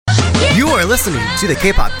You are listening to the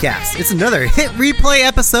K-Pop Cast. It's another hit replay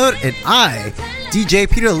episode, and I, DJ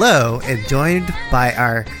Peter Lowe, am joined by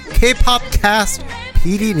our K-Pop Cast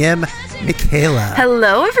PD Nim, Michaela.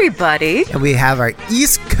 Hello, everybody. And we have our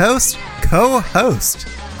East Coast co-host,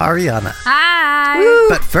 Ariana. Hi. Woo.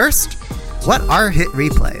 But first, what are hit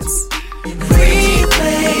replays?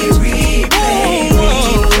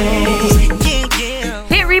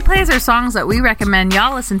 Hit replays are songs that we recommend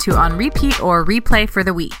y'all listen to on repeat or replay for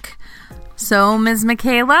the week. So, Ms.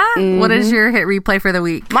 Michaela, what is your hit replay for the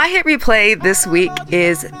week? My hit replay this week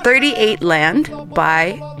is 38 Land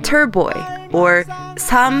by Turboy, or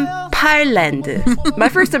Sampailand. My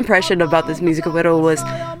first impression about this musical video was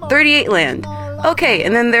 38 Land. Okay,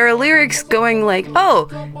 and then there are lyrics going like, oh,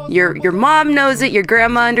 your mom knows it, your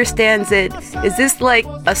grandma understands it. Is this like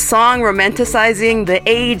a song romanticizing the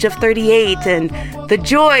age of 38 and the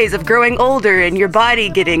joys of growing older and your body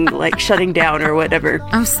getting like shutting down or whatever?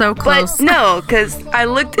 I'm so close. But no, because I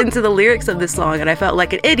looked into the lyrics of this song and I felt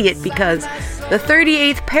like an idiot because the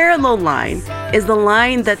 38th parallel line is the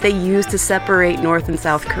line that they use to separate North and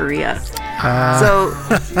South Korea. So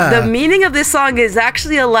the meaning of this song is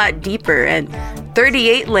actually a lot deeper, and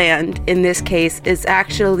 38 Land in this case is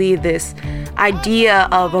actually this idea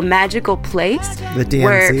of a magical place The DMZ.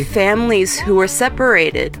 where families who were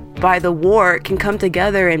separated by the war can come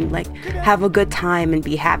together and like have a good time and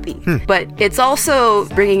be happy. But it's also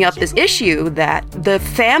bringing up this issue that the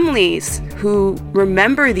families who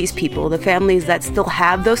remember these people, the families that still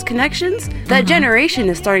have those connections, that generation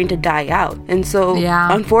is starting to die out. And so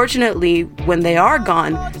unfortunately, when they are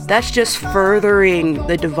gone, that's just furthering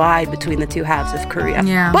the divide between the two halves of Korea.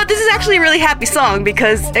 Yeah. But this is actually a really happy song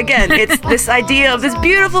because again, it's this idea of this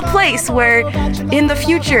beautiful place where in the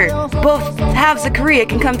future both halves of Korea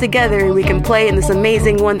can come together and we can play in this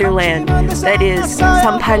amazing wonderland that is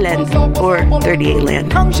Sampailand or 38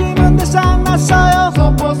 Land. 당신은 대상 났어요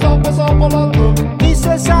이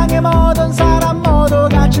세상의 모든 사람 모두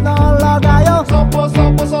같이 놀러 가요 이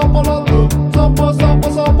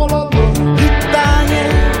땅에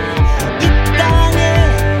이 땅에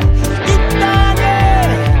이 땅에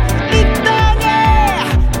이 땅에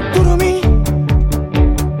두루미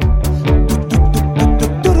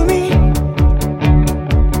뚝뚝뚝뚝뚝 두루미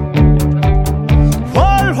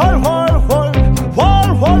홀홀홀홀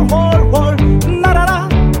날아라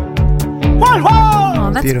홀홀 Oh,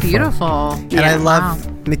 that's Beautiful. beautiful. And I love,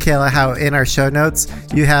 Michaela, how in our show notes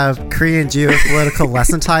you have Korean geopolitical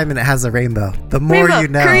lesson time and it has a rainbow. The more Rainbow, you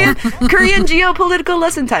know. Korean geopolitical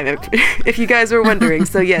lesson time, if you guys were wondering.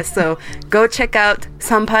 So yes, so go check out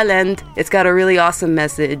Sampailand. It's got a really awesome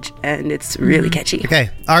message and it's really catchy. Okay,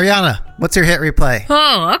 Ariana, what's your hit replay?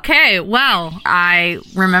 Oh, okay. Well, I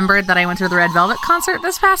remembered that I went to the Red Velvet concert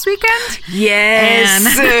this past weekend.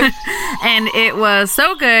 Yes. And it was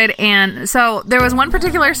so good. And so there was one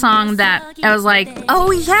particular song that I was like,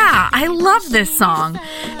 oh yeah, I love this song.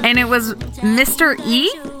 And it was Mr. E.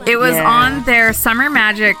 It was on their Summer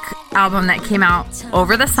Magic album that came out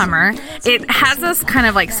over the summer. It has this kind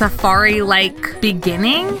of like safari-like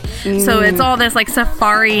beginning. So it's all this like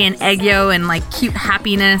safari and eggyo and like cute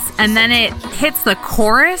happiness. And then it hits the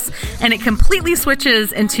chorus and it completely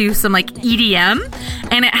switches into some like EDM.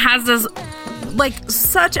 And it has this like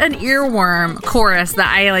such an earworm chorus that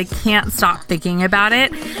I like can't stop thinking about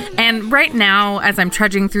it. And right now, as I'm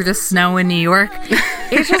trudging through the snow in New York,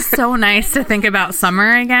 it's just so nice to think about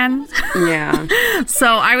summer again. Yeah.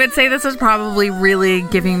 So I would say this is probably really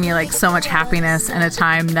giving me like so much happiness in a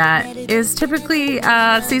time that is typically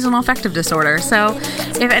seasonal affective disorder. So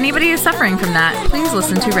if anybody is suffering from that, please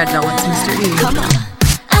listen to Red Velvet's Mr. E. Come on.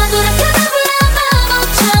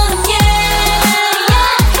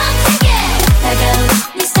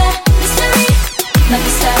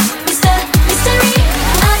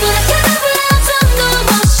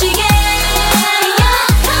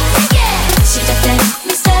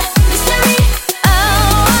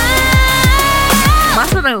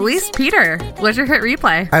 Last but not least, Peter, what's your hit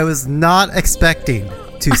replay? I was not expecting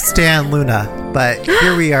to stan Luna, but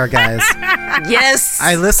here we are, guys. Yes.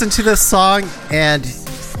 I listened to this song, and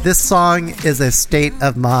this song is a state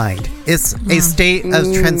of mind. It's a state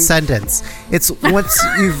of transcendence. It's once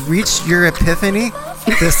you've reached your epiphany,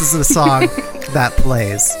 this is the song that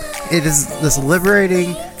plays. It is this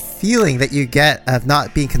liberating feeling that you get of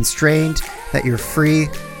not being constrained, that you're free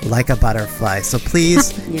like a butterfly. So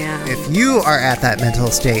please, if you are at that mental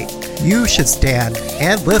state, you should stand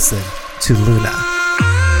and listen to Luna.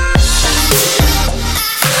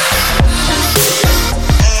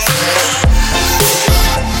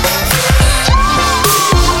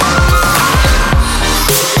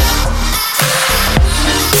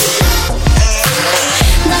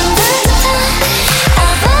 넌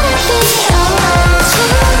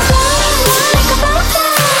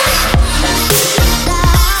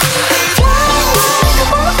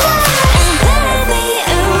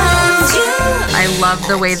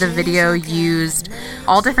the way the video used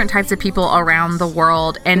all different types of people around the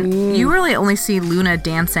world. And you really only see Luna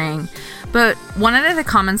dancing. But one of the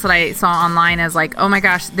comments that I saw online is like, oh my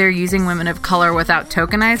gosh, they're using women of color without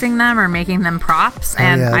tokenizing them or making them props.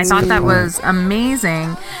 And I thought that was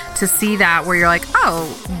amazing to see that, where you're like,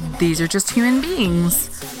 oh, these are just human beings.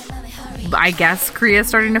 I guess Korea's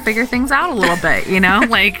starting to figure things out a little bit, you know?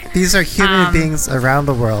 Like these are human beings around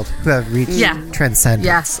the world who have reached transcendence.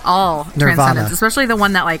 Yes, all Nirvana. transcendence, especially the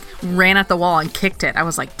one that like ran at the wall and kicked it. I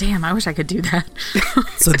was like, damn, I wish I could do that.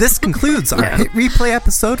 So this concludes our Hit Replay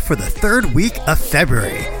episode for the 3rd week of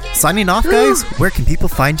February. Signing off, guys, where can people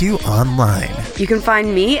find you online? You can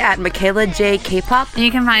find me at Michaela J. K-pop. And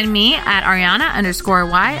you can find me at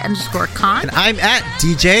Ariana_Y_Con. And I'm at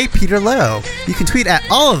DJ Peter Lowe. You can tweet at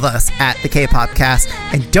all of us at the K-Popcast.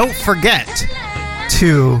 And don't forget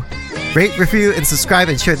to rate, review, and subscribe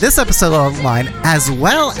and share this episode online, as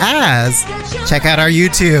well as check out our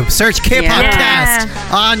YouTube. Search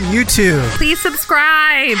K-Popcast on YouTube. Please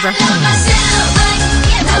subscribe. myself.